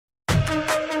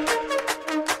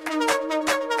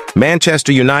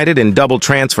Manchester United in double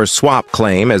transfer swap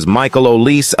claim as Michael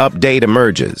Olise update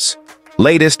emerges.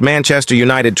 Latest Manchester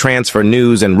United transfer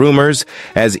news and rumors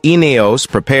as Ineos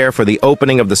prepare for the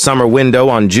opening of the summer window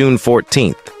on June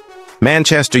 14th.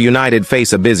 Manchester United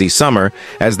face a busy summer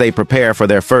as they prepare for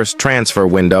their first transfer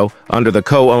window under the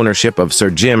co-ownership of Sir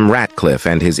Jim Ratcliffe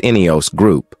and his Ineos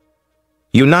group.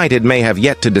 United may have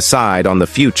yet to decide on the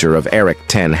future of Erik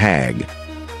ten Hag.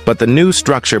 But the new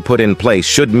structure put in place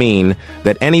should mean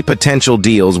that any potential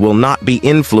deals will not be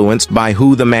influenced by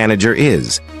who the manager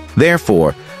is.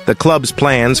 Therefore, the club's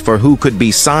plans for who could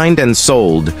be signed and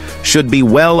sold should be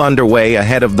well underway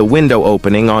ahead of the window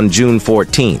opening on June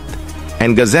 14th.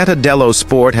 And Gazzetta dello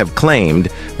Sport have claimed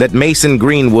that Mason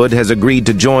Greenwood has agreed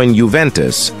to join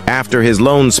Juventus after his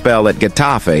loan spell at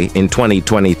Getafe in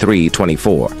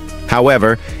 2023-24.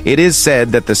 However, it is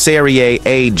said that the Serie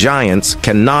A giants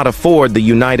cannot afford the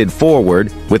United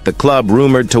forward, with the club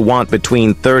rumored to want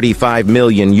between €35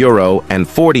 million and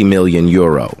 €40 million.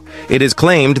 It is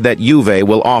claimed that Juve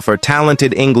will offer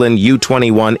talented England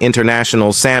U21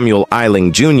 international Samuel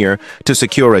Eiling Jr. to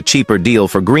secure a cheaper deal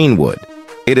for Greenwood.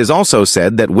 It is also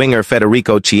said that winger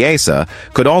Federico Chiesa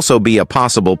could also be a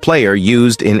possible player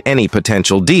used in any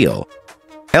potential deal.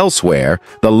 Elsewhere,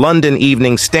 the London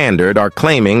Evening Standard are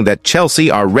claiming that Chelsea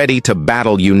are ready to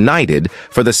battle United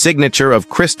for the signature of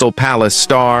Crystal Palace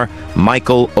star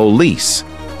Michael Olise.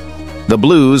 The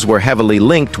Blues were heavily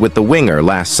linked with the winger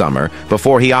last summer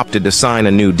before he opted to sign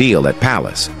a new deal at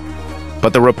Palace.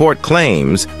 But the report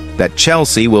claims that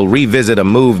Chelsea will revisit a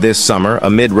move this summer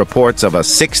amid reports of a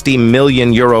 €60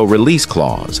 million release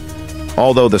clause,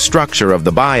 although the structure of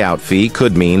the buyout fee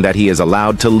could mean that he is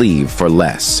allowed to leave for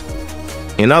less.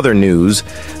 In other news,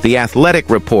 The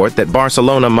Athletic report that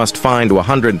Barcelona must find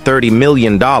 $130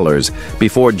 million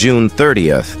before June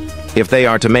 30th if they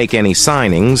are to make any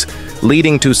signings,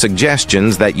 leading to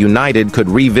suggestions that United could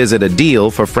revisit a deal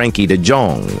for Frenkie de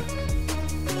Jong.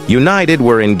 United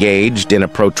were engaged in a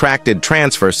protracted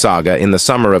transfer saga in the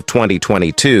summer of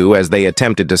 2022 as they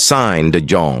attempted to sign de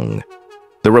Jong.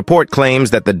 The report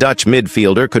claims that the Dutch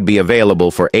midfielder could be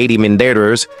available for 80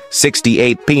 million,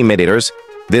 68 million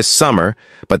this summer,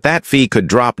 but that fee could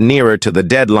drop nearer to the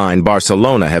deadline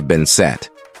Barcelona have been set.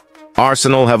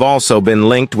 Arsenal have also been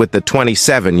linked with the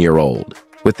 27-year-old.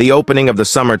 With the opening of the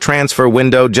summer transfer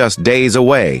window just days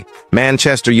away,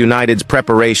 Manchester United's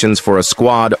preparations for a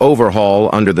squad overhaul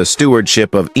under the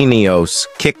stewardship of Ineos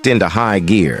kicked into high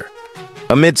gear.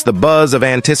 Amidst the buzz of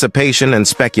anticipation and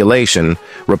speculation,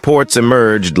 reports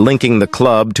emerged linking the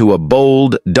club to a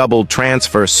bold double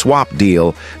transfer swap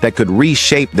deal that could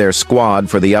reshape their squad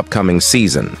for the upcoming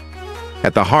season.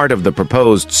 At the heart of the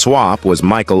proposed swap was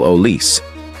Michael Olise,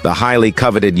 the highly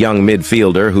coveted young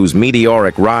midfielder whose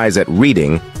meteoric rise at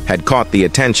Reading had caught the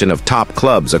attention of top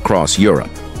clubs across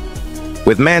Europe.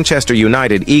 With Manchester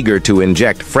United eager to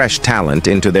inject fresh talent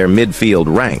into their midfield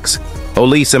ranks,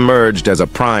 Olise emerged as a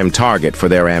prime target for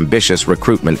their ambitious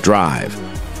recruitment drive.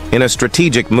 In a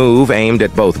strategic move aimed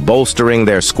at both bolstering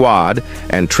their squad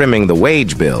and trimming the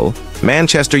wage bill,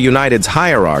 Manchester United's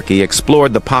hierarchy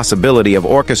explored the possibility of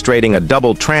orchestrating a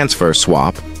double transfer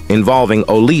swap involving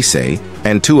Olise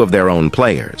and two of their own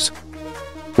players.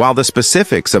 While the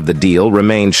specifics of the deal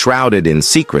remained shrouded in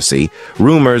secrecy,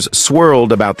 rumors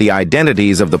swirled about the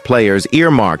identities of the players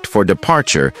earmarked for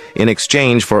departure in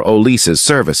exchange for Olise's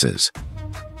services.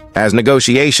 As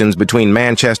negotiations between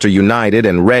Manchester United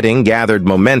and Reading gathered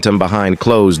momentum behind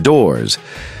closed doors,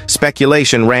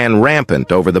 speculation ran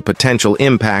rampant over the potential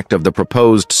impact of the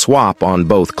proposed swap on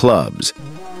both clubs.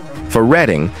 For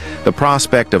Reading, the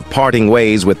prospect of parting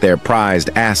ways with their prized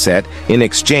asset in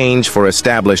exchange for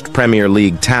established Premier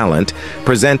League talent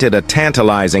presented a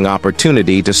tantalizing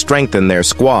opportunity to strengthen their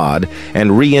squad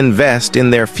and reinvest in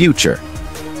their future.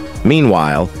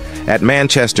 Meanwhile, at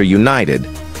Manchester United,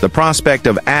 the prospect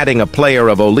of adding a player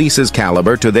of Olise's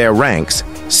caliber to their ranks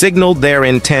signaled their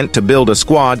intent to build a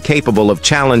squad capable of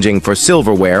challenging for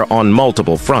silverware on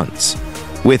multiple fronts.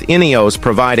 With Ineos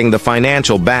providing the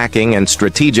financial backing and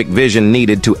strategic vision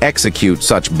needed to execute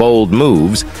such bold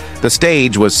moves, the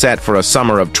stage was set for a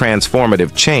summer of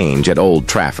transformative change at Old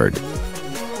Trafford.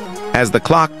 As the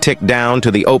clock ticked down to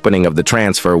the opening of the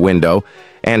transfer window,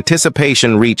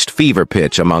 anticipation reached fever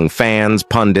pitch among fans,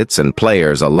 pundits, and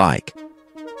players alike.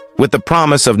 With the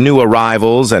promise of new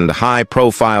arrivals and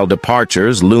high-profile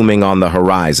departures looming on the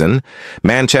horizon,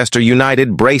 Manchester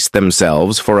United braced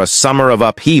themselves for a summer of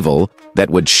upheaval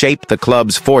that would shape the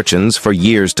club's fortunes for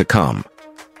years to come.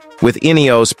 With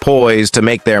Ineos poised to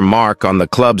make their mark on the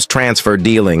club's transfer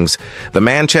dealings, the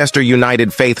Manchester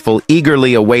United faithful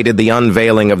eagerly awaited the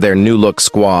unveiling of their new-look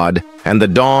squad and the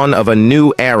dawn of a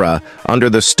new era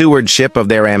under the stewardship of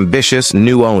their ambitious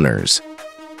new owners.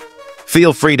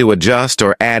 Feel free to adjust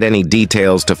or add any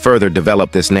details to further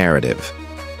develop this narrative.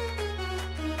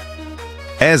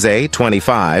 Eze,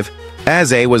 25.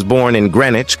 Eze was born in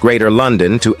Greenwich, Greater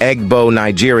London, to Egbo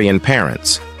Nigerian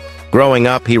parents. Growing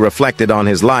up, he reflected on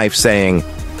his life, saying,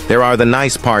 "There are the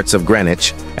nice parts of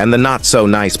Greenwich and the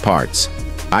not-so-nice parts.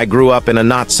 I grew up in a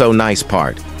not-so-nice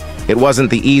part. It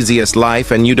wasn't the easiest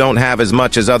life, and you don't have as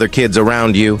much as other kids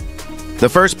around you. The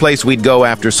first place we'd go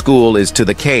after school is to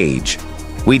the cage.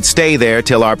 We'd stay there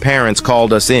till our parents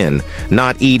called us in,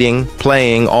 not eating,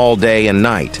 playing all day and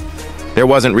night. There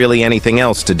wasn't really anything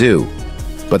else to do.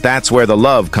 But that's where the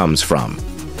love comes from.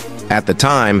 At the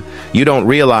time, you don't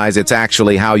realize it's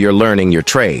actually how you're learning your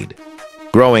trade."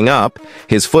 Growing up,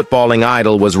 his footballing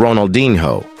idol was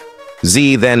Ronaldinho.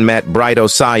 Z then met Bright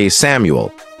Osayi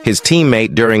Samuel, his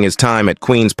teammate during his time at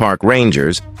Queen's Park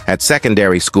Rangers, at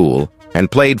secondary school, and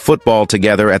played football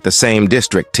together at the same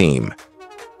district team.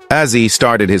 Eze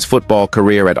started his football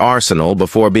career at Arsenal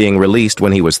before being released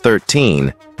when he was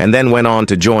 13, and then went on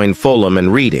to join Fulham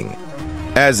and Reading.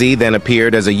 Eze then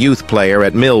appeared as a youth player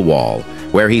at Millwall,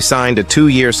 where he signed a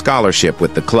 2-year scholarship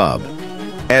with the club.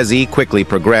 Eze quickly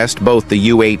progressed both the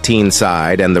U18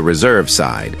 side and the reserve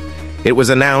side. It was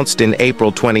announced in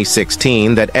April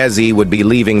 2016 that Eze would be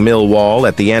leaving Millwall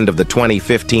at the end of the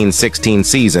 2015-16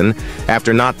 season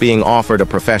after not being offered a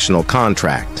professional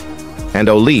contract. And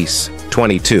Olise,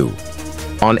 22.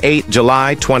 On 8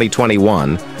 July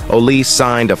 2021, Olise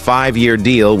signed a 5-year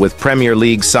deal with Premier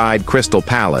League side Crystal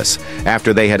Palace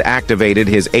after they had activated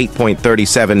his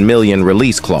 $8.37 million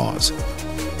release clause.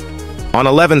 On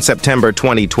 11 September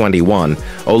 2021,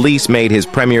 Olise made his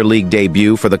Premier League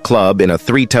debut for the club in a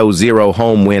 3-0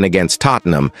 home win against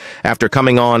Tottenham after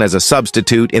coming on as a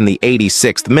substitute in the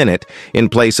 86th minute in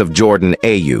place of Jordan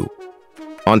Ayew.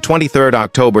 On 23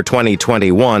 October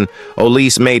 2021,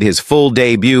 Olise made his full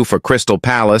debut for Crystal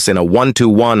Palace in a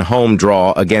 1-1 home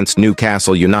draw against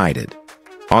Newcastle United.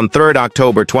 On 3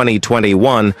 October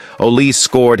 2021, Olise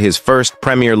scored his first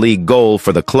Premier League goal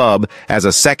for the club as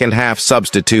a second-half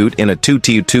substitute in a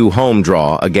 2-2 home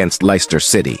draw against Leicester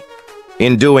City.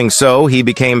 In doing so, he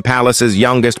became Palace's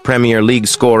youngest Premier League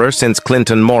scorer since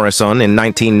Clinton Morrison in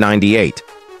 1998.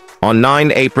 On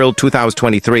 9 April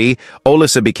 2023,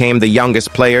 Olise became the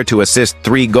youngest player to assist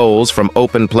 3 goals from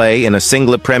open play in a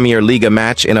single Premier League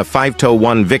match in a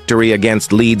 5-1 victory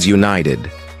against Leeds United.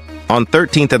 On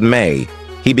 13th of May,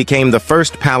 he became the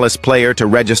first Palace player to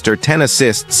register 10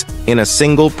 assists in a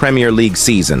single Premier League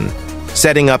season,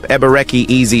 setting up Ebereki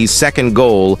Eze's second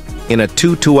goal in a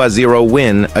 2-0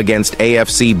 win against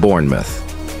AFC Bournemouth.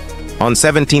 On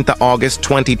 17th of August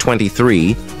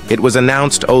 2023, it was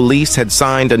announced Olise had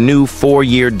signed a new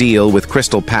 4-year deal with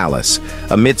Crystal Palace,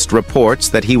 amidst reports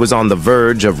that he was on the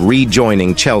verge of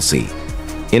rejoining Chelsea.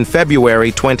 In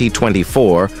February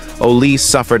 2024, Olise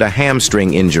suffered a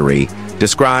hamstring injury,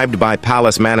 described by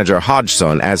Palace manager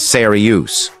Hodgson as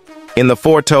serious. In the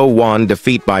 4-1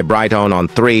 defeat by Brighton on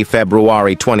 3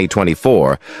 February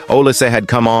 2024, Olise had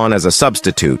come on as a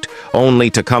substitute, only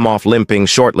to come off limping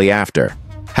shortly after.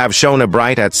 Have shown a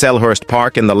bright at Selhurst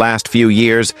Park in the last few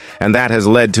years, and that has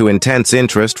led to intense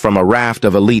interest from a raft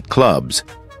of elite clubs.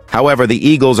 However, the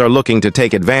Eagles are looking to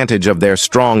take advantage of their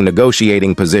strong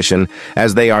negotiating position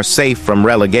as they are safe from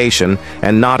relegation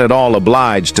and not at all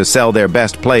obliged to sell their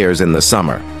best players in the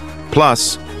summer.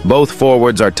 Plus, both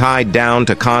forwards are tied down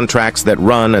to contracts that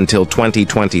run until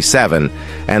 2027,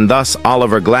 and thus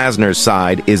Oliver Glasner's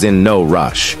side is in no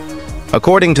rush.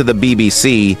 According to the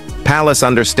BBC, Palace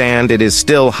understand it is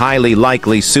still highly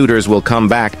likely suitors will come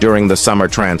back during the summer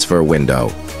transfer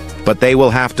window. But they will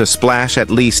have to splash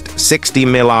at least $60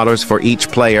 million for each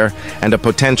player, and a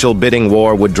potential bidding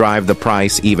war would drive the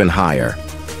price even higher.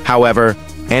 However,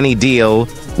 any deal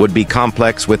would be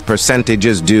complex with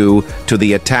percentages due to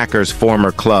the attackers'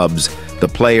 former clubs, the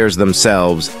players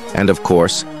themselves, and of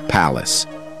course, Palace.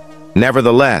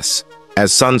 Nevertheless,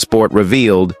 as Sunsport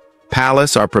revealed,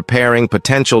 Palace are preparing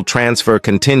potential transfer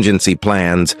contingency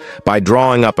plans by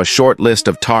drawing up a short list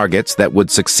of targets that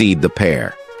would succeed the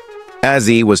pair.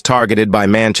 Eze was targeted by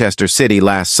Manchester City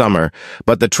last summer,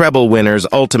 but the treble winners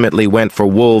ultimately went for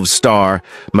Wolves star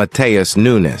Matheus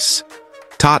Nunes.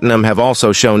 Tottenham have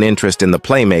also shown interest in the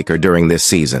playmaker during this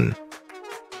season.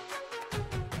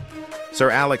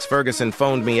 Sir Alex Ferguson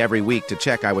phoned me every week to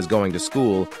check I was going to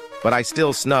school, but I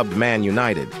still snubbed Man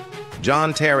United.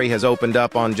 John Terry has opened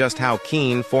up on just how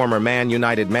keen former Man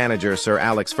United manager Sir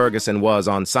Alex Ferguson was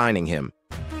on signing him.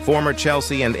 Former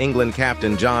Chelsea and England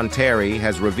captain John Terry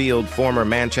has revealed former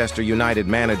Manchester United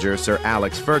manager Sir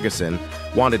Alex Ferguson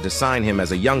wanted to sign him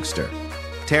as a youngster.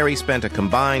 Terry spent a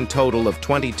combined total of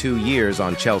 22 years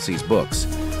on Chelsea's books,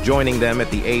 joining them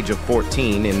at the age of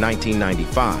 14 in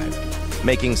 1995.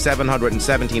 Making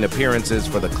 717 appearances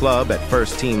for the club at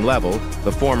first-team level,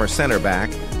 the former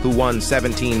center-back, who won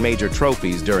 17 major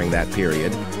trophies during that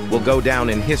period, will go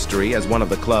down in history as one of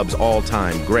the club's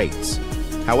all-time greats.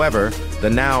 However,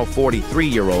 the now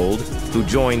 43-year-old, who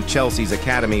joined Chelsea's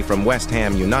academy from West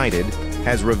Ham United,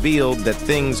 has revealed that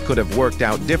things could have worked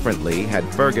out differently had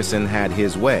Ferguson had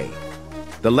his way.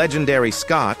 The legendary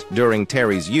Scot, during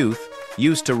Terry's youth,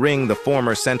 used to ring the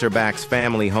former centre-back's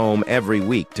family home every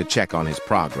week to check on his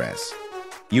progress.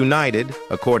 United,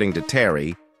 according to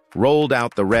Terry, rolled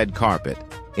out the red carpet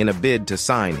in a bid to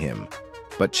sign him,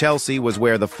 but Chelsea was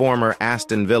where the former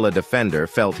Aston Villa defender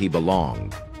felt he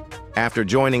belonged. After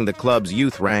joining the club's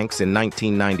youth ranks in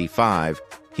 1995,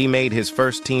 he made his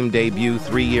first team debut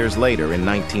 3 years later in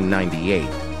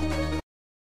 1998.